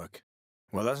dirty work.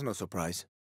 Well, that's no surprise.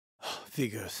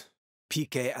 Figures.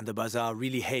 PK and the Bazaar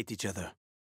really hate each other.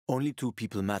 Only two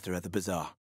people matter at the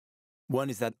Bazaar. One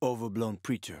is that overblown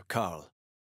preacher, Carl.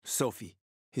 Sophie,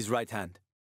 his right hand.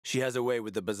 She has a way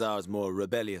with the Bazaar's more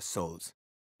rebellious souls.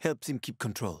 Helps him keep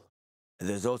control.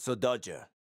 There's also Dodger,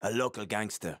 a local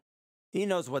gangster. He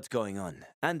knows what's going on,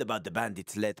 and about the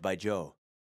bandits led by Joe.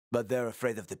 But they're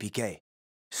afraid of the PK.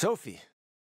 Sophie,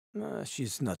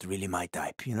 she's not really my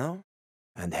type, you know?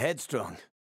 And headstrong.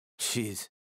 Jeez,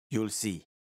 you'll see.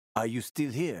 Are you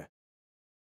still here?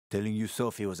 Telling you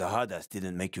Sophie was a hard-ass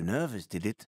didn't make you nervous, did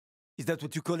it? Is that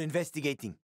what you call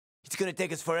investigating? It's gonna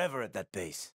take us forever at that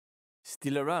pace.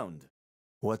 Still around?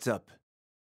 What's up?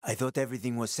 I thought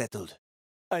everything was settled.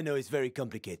 I know it's very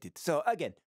complicated. So,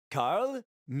 again, Carl,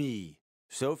 me.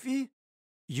 Sophie,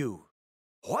 you.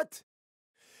 What?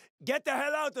 Get the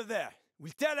hell out of there!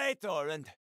 We'll tell Aitor and...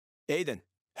 Aiden,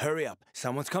 hurry up.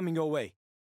 Someone's coming your way.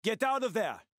 Get out of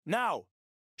there! Now!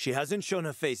 She hasn't shown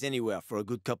her face anywhere for a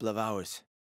good couple of hours.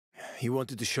 He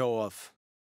wanted to show off.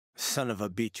 Son of a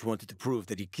bitch wanted to prove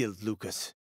that he killed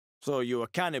Lucas. So you're a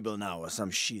cannibal now or some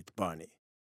shit, Barney.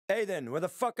 Aiden, where the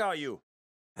fuck are you?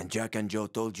 And Jack and Joe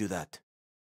told you that.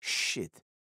 Shit.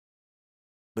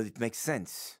 But it makes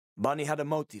sense. Barney had a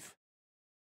motive.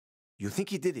 You think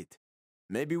he did it?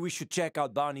 Maybe we should check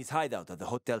out Barney's hideout at the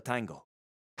Hotel Tango.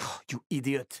 You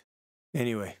idiot.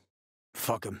 Anyway,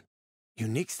 fuck him. You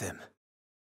nixed them.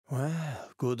 Well,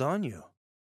 good on you.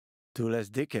 Two less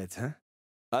dickheads, huh?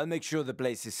 I'll make sure the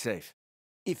place is safe.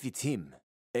 If it's him,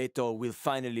 Aitor will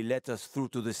finally let us through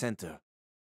to the center.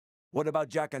 What about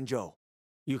Jack and Joe?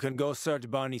 You can go search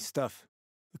Barney's stuff.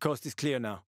 The coast is clear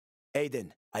now.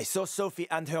 Aiden, I saw Sophie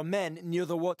and her men near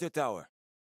the water tower.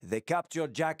 They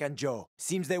captured Jack and Joe.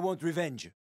 Seems they want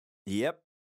revenge. Yep.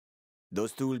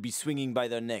 Those two will be swinging by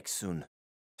their necks soon.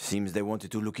 Seems they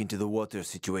wanted to look into the water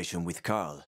situation with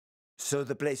Carl. So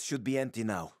the place should be empty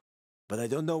now. But I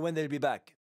don't know when they'll be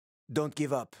back. Don't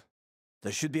give up.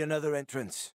 There should be another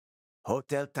entrance.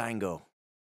 Hotel Tango.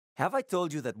 Have I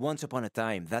told you that once upon a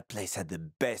time, that place had the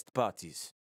best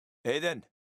parties? Aiden,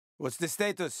 what's the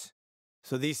status?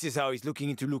 So this is how he's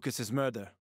looking into Lucas's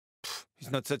murder.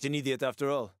 He's not such an idiot after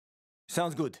all.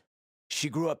 Sounds good. She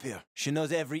grew up here. She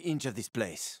knows every inch of this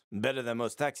place. Better than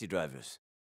most taxi drivers.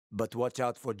 But watch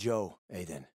out for Joe,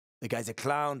 Aiden. The guy's a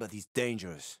clown, but he's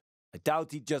dangerous. I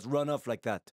doubt he'd just run off like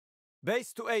that.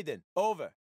 Base to Aiden.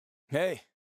 Over. Hey,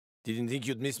 didn't think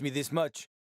you'd miss me this much.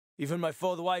 Even my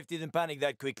fourth wife didn't panic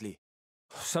that quickly.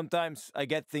 Sometimes I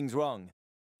get things wrong.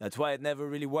 That's why it never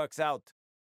really works out.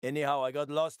 Anyhow, I got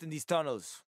lost in these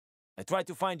tunnels. I tried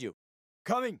to find you.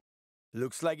 Coming!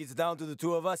 Looks like it's down to the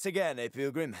two of us again, eh,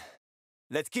 Pilgrim?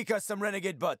 Let's kick us some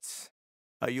renegade butts.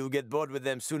 You'll get bored with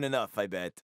them soon enough, I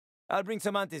bet. I'll bring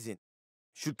some antis in.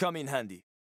 Should come in handy.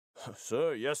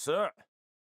 Sir, yes, sir.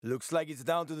 Looks like it's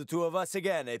down to the two of us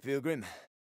again, eh, Pilgrim?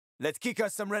 Let's kick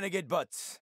us some renegade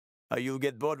butts. You'll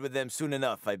get bored with them soon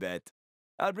enough, I bet.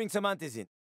 I'll bring some antis in.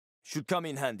 Should come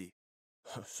in handy.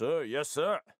 Sir, yes,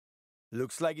 sir.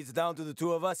 Looks like it's down to the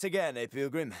two of us again, eh,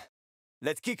 Pilgrim?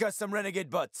 Let's kick us some renegade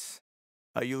butts.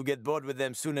 You'll get bored with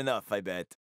them soon enough, I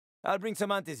bet. I'll bring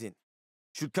some antis in.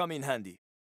 Should come in handy.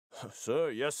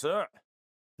 Sir, yes, sir.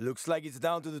 Looks like it's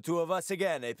down to the two of us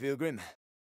again, eh, Pilgrim?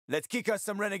 Let's kick us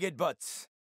some renegade butts.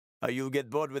 You'll get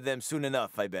bored with them soon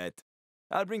enough, I bet.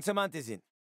 I'll bring some antis in.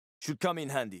 Should come in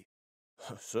handy.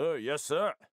 Sir, yes,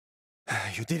 sir.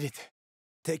 You did it.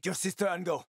 Take your sister and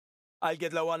go. I'll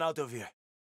get Lawan out of here.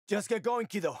 Just get going,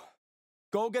 kiddo.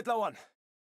 Go get Lawan.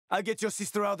 I'll get your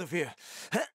sister out of here.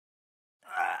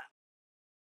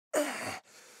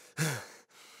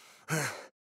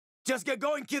 Just get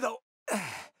going, kiddo.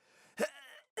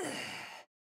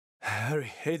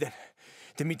 Hurry, Aiden.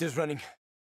 The meter's running.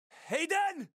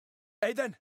 Aiden!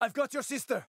 Aiden, I've got your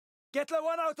sister. Get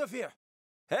Lawan out of here.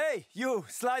 Hey, you,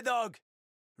 Sly Dog.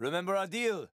 Remember our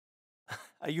deal?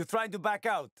 Are you trying to back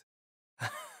out?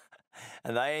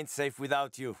 And I ain't safe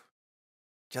without you.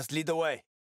 Just lead the way.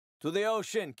 To the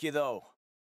ocean, kiddo.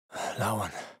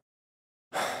 Lawan,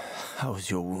 how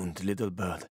was your wound, little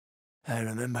bird?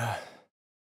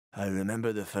 I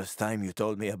remember the first time you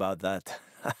told me about that.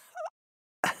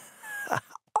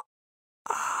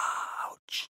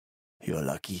 Ouch. You're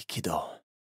lucky, kiddo.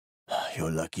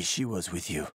 You're lucky she was with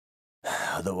you.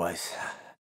 Otherwise,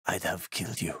 I'd have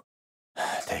killed you.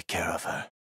 Take care of her.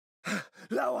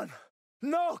 Lawan!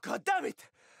 No, goddammit!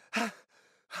 I'm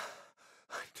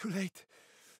too late.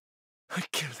 I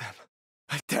killed them.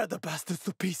 I tear the bastards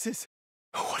to pieces.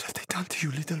 What have they done to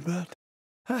you, little bird?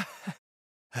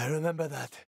 I remember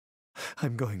that.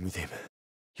 I'm going with him.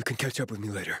 You can catch up with me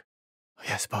later.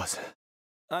 Yes, boss.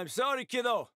 I'm sorry,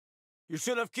 kiddo. You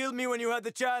should have killed me when you had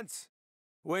the chance.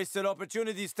 Wasted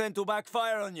opportunities tend to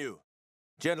backfire on you.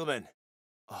 Gentlemen.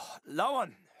 Oh,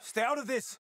 Lawan, stay out of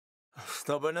this.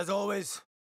 Stubborn as always.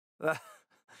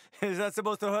 Is that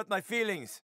supposed to hurt my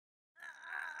feelings?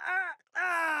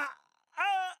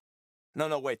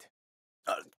 No, wait.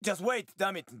 Just wait,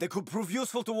 damn it. They could prove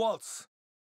useful to Waltz.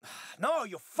 No,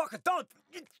 you fucker, don't!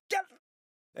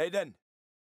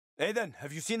 Aiden,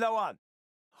 have you seen that one?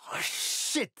 Oh,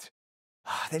 shit!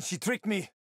 Then she tricked me.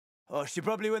 Oh, she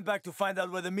probably went back to find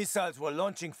out where the missiles were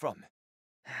launching from.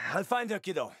 I'll find her,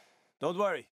 kiddo. Don't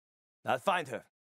worry. I'll find her.